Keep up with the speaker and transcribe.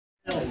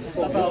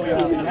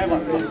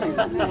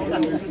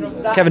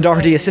Kevin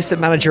Doherty,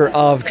 assistant manager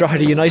of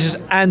Drogheda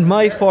United, and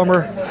my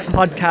former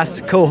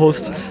podcast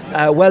co-host.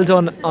 Well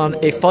done on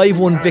a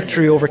 5-1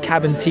 victory over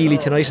Cabinteely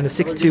tonight and a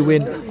 6-2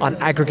 win on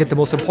aggregate. The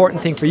most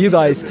important thing for you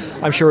guys,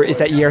 I'm sure, is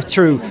that you're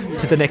through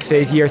to the next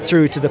phase, you're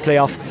through to the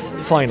playoff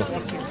final.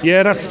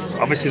 Yeah, that's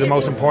obviously the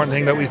most important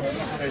thing, that we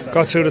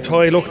got through the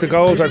tie. Look, the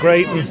goals are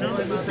great, and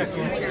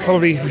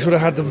probably we should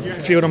have had a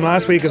few of them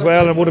last week as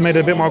well, and it would have made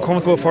it a bit more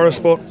comfortable for us.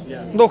 But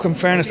look, in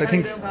fairness, I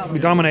think we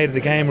dominated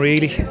the game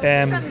really.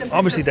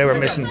 Obviously they were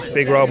missing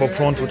Big Rob up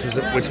front, which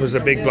was a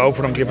big blow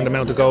for them given the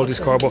amount of goals he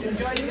scored. But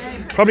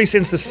probably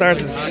since the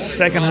start of the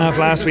second half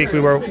last week, we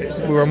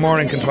were more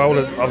in control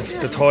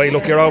of the tie.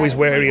 Look, you're always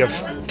wary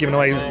of giving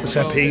away the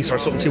set piece or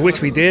something,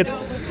 which we did,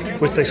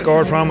 which they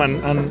scored from,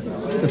 and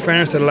in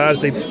fairness to the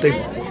lads, they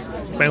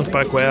bounced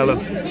back well,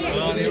 and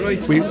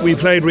we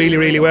played really,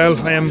 really well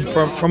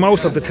for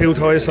most of the two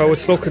ties. So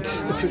it's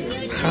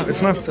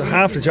not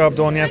half the job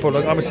done yet, but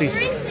obviously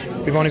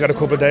we've only got a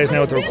couple of days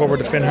now to recover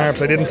the Finn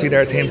Harps. I didn't see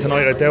their team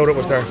tonight. I doubt it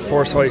was their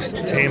first choice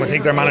team. I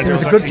think their manager. There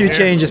was a good few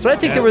changes, but I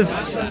think there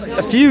was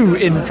a few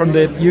in from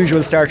the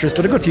usual starters,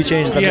 but a good few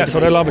changes. Yeah, so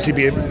there'll obviously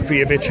be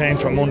a bit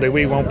changed from Monday.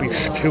 We won't be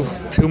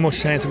too much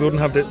changed. We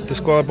wouldn't have the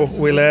squad, but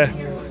we'll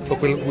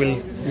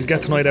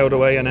get tonight out of the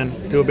way and then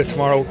do a bit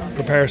tomorrow,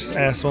 prepare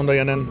Sunday,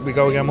 and then we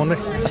go again Monday.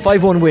 A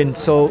 5-1 win,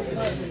 so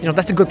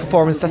that's a good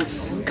performance.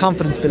 That's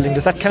confidence building.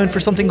 Does that count for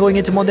something going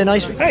into Monday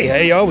night?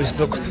 Hey,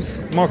 always. Look,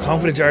 the more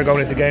confident you are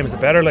going into games, the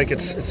better. Like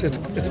it's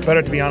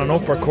better to be on an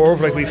upward curve.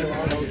 Like we've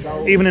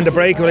even in the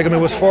break, it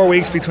was 4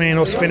 weeks between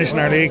us finishing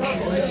our league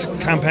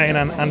campaign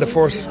and the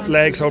first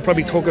leg, so it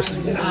probably took us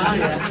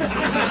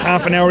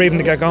half an hour even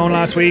to get going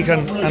last week,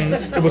 and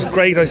it was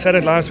great. I said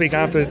it last week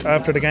after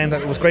the game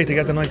that it was great to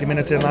get the 90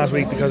 minutes in last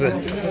week, because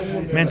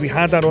it meant we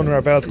had that under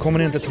our belt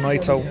coming into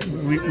tonight. So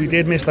we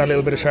did miss that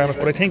little bit of sharpness,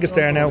 but I think it's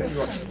there now.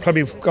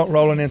 Probably got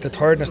rolling into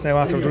tiredness now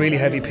after a really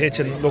heavy pitch,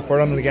 and look,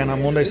 we're on it again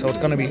on Monday, so it's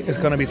going to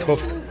be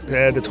tough,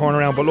 the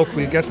turnaround. But look,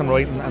 we'll get them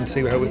right and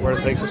see where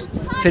it takes us.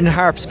 Finn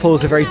Harps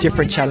pose a very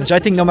different challenge. I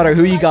think no matter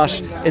who you got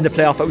in the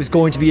playoff, it was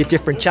going to be a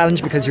different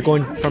challenge, because you're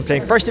going from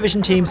playing first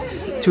division teams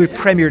to a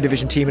Premier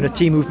Division team, and a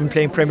team who've been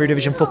playing Premier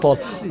Division football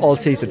all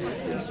season.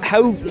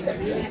 How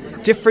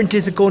different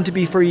is it going to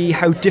be for you?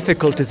 How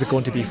difficult is it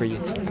going to be for you?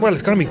 Well,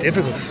 it's going to be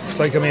difficult.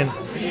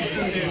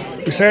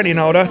 We certainly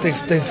know that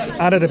they've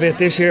added a bit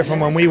this year from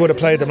when we would have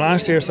played them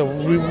last year, so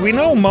we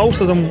know most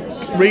of them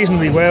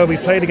reasonably well. We've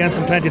played against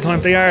them plenty of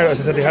times. They are,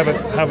 as I said, they have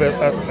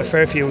a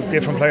fair few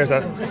different players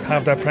that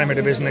have that Premier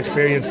Division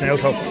experience now.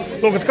 So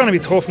look, it's going to be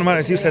tough. No matter,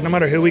 as you said, no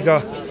matter who we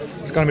got,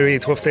 it's going to be really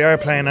tough. They are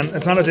playing, and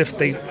it's not as if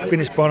they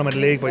finished bottom of the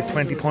league by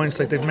 20 points.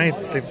 Like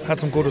they've had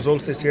some good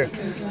results this year.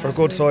 They're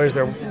good size.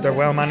 They're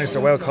well managed.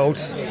 They're well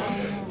coached.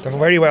 They're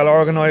very well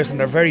organised, and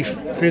they're very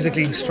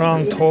physically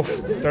strong, tough.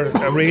 They're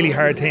a really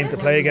hard team to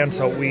play against.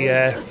 So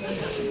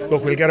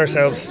we'll get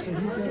ourselves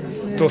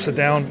dusted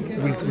down.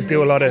 We'll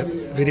do a lot of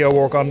video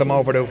work on them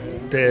over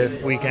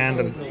the weekend,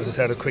 and as I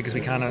said, as quick as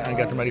we can, and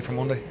get them ready for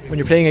Monday. When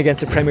you're playing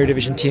against a Premier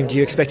Division team, do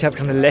you expect to have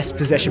kind of less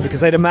possession?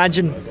 Because I'd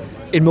imagine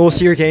in most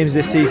of your games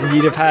this season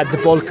you'd have had the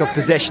bulk of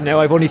possession. Now,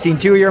 I've only seen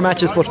 2 of your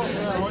matches, but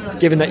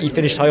given that you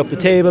finished high up the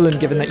table, and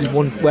given that you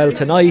won well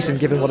tonight, and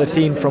given what I've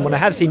seen from when I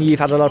have seen you've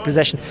had a lot of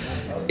possession,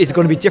 is it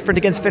going to be different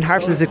against Finn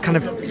Harps? Is it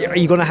are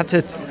you going to have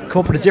to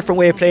come up with a different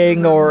way of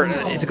playing, or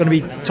is it going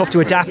to be tough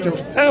to adapt?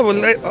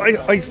 Well,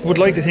 I would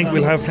like to think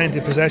we'll have plenty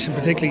of possession,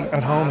 particularly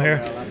at home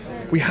here.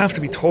 We have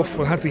to be tough.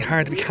 We'll have to be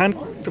hard. We can't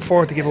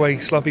afford to give away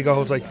sloppy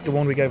goals like the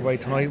one we gave away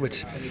tonight,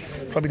 which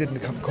probably the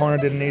corner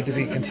didn't need to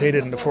be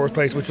conceded in the first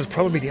place, which was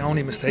probably the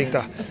only mistake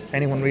that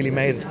anyone really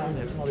made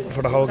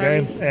for the whole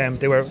game.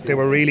 They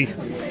were really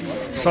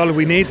solid.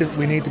 We need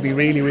to be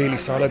really, really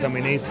solid, and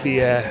we need to be.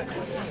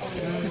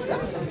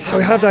 So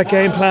we have that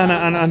game plan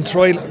and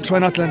try not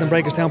to let them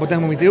break us down. But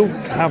then when we do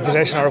have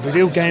possession, or if we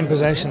do gain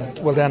possession,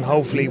 well then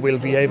hopefully we'll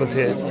be able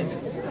to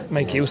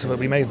make use of it.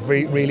 We made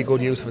really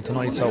good use of it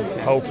tonight, so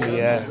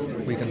hopefully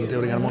we can do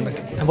it again on Monday.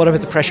 And what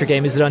about the pressure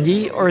game? Is it on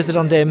you or is it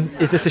on them?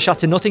 Is this a shot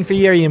to nothing for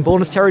you? Are you in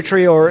bonus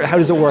territory, or how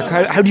does it work?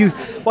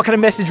 What kind of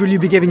message will you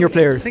be giving your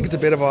players? I think it's a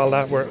bit of all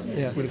that. We'll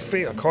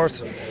feel, of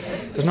course,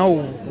 there's no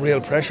real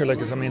pressure.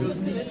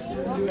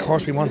 Of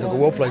course we want to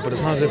go up, but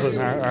it's not as if it's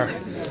our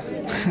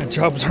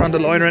jobs are on the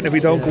line, right? If we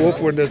don't go up,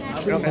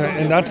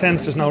 in that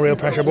sense there's no real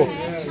pressure. But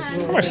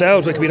from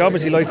ourselves, we'd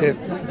obviously like to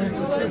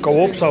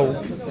go up,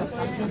 so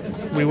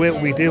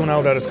we do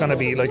know that it's going to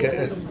be like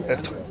a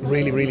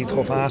really, really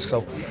tough ask.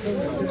 So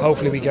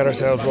hopefully we get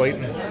ourselves right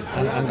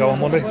and go on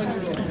Monday.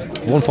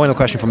 One final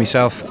question for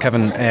myself,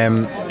 Kevin.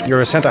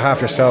 You're a centre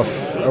half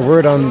yourself. A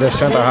word on the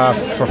centre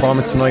half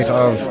performance tonight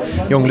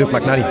of young Luke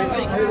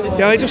McNally.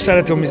 Yeah, I just said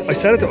it to him. I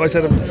said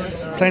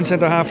I'm playing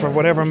centre half for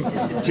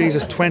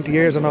 20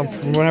 years, and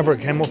whenever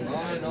it came up,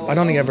 I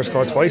don't think I ever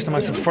scored twice. And I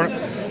said,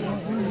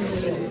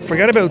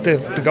 forget about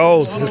the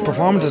goals. His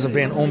performances have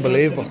been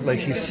unbelievable.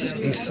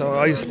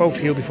 I spoke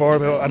to you before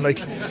about, and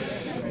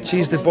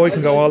the boy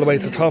can go all the way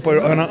to the top.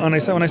 When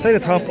I say the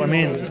top, I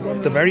mean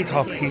the very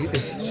top. He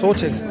is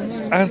such a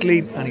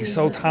athlete, and he's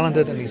so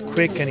talented, and he's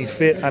quick, and he's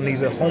fit, and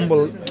he's a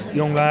humble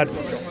young lad.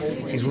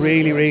 He's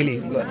really,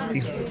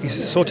 he's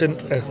such a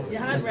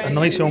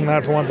nice young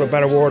lad, for want of a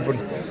better word,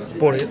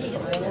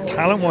 but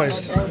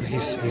talent-wise,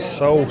 he's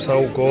so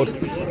good.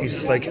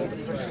 He's like,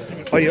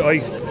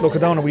 I look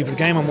down and we've the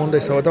game on Monday,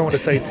 so I don't want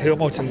to say too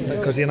much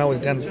because you know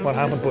then what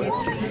happened, but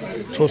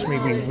trust me,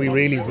 we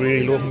really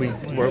love him.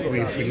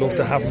 We'd love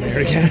to have him here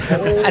again.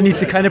 And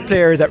he's the kind of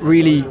player that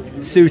really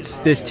suits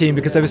this team,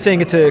 because I was saying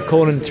it to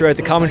Conan throughout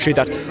the commentary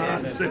that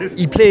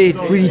he played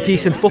really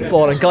decent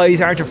football and guys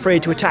aren't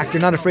afraid to attack,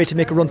 they're not afraid to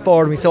make a run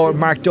forward. We saw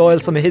Mark Doyle,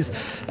 some of his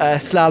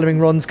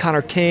slaloming runs,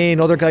 Connor Kane,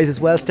 other guys as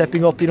well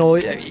stepping up. You know,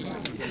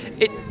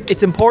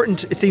 it's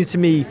important, it seems to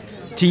me,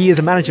 to you as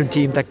a management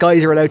team, that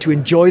guys are allowed to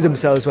enjoy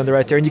themselves when they're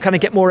out there, and you kind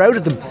of get more out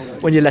of them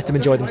when you let them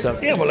enjoy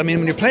themselves. Yeah, well, I mean,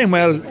 when you're playing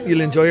well, you'll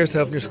enjoy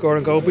yourself and you're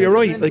scoring goal. But you're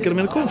right, like, I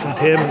mean, it comes from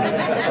Tim.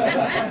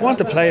 And we want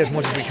to play as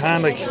much as we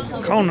can. Like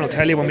Conan will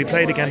tell you, when we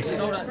played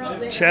against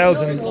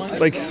Shells and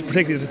like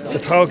particularly the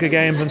Tolka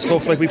games and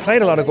stuff, like we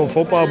played a lot of good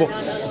football, but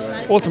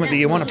ultimately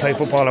you want to play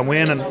football and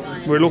win,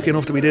 and we're lucky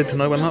enough that we did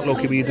tonight. Well, not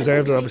lucky, we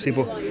deserved it obviously,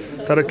 but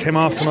that it came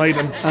off tonight.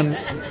 And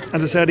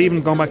as I said,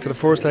 even going back to the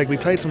first leg, we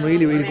played some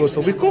really good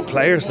stuff. We've good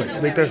players,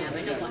 like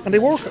they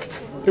work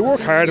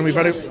hard, and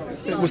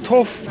it was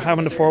tough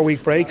having the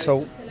 4-week break,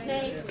 so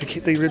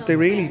they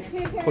really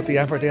put the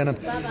effort in. And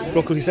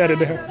look, as we said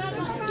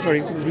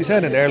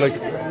in there, like,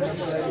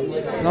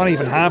 not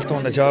even half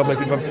done the job. Like,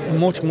 we've a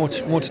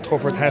much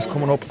tougher test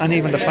coming up, and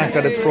even the fact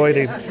that it's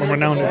Friday when we're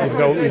now we have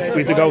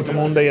to go to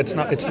Monday. It's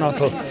not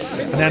till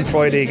and then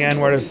Friday again.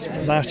 Whereas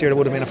last year it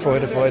would have been a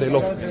Friday.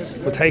 Look,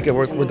 we'll take it.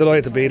 We're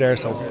delighted to be there.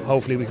 So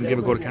hopefully we can give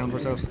a good account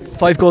of ourselves.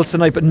 5 goals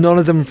tonight, but none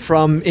of them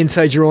from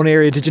inside your own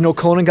area. Did you know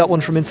Conan got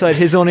one from inside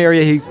his own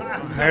area?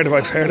 I've heard of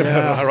it.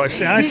 All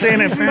right, I've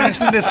seen it.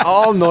 Mentioned this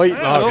all night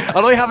long,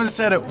 and I haven't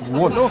said it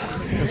once. Look,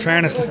 in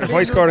fairness, if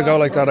I scored a goal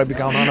like that, I'd be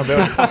going on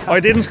about it. I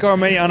didn't score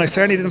many, and I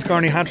certainly didn't score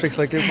any hat-tricks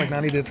like Luke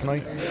McNally did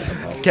tonight.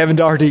 Kevin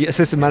Doherty,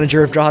 assistant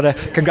manager of Drogheda,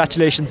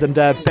 congratulations and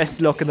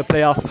best luck in the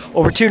playoff.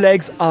 Over 2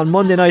 legs on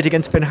Monday night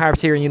against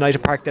Harps here in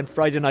United Park, then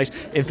Friday night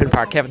in Finn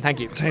Park. Kevin, thank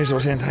you.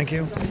 Thank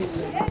you.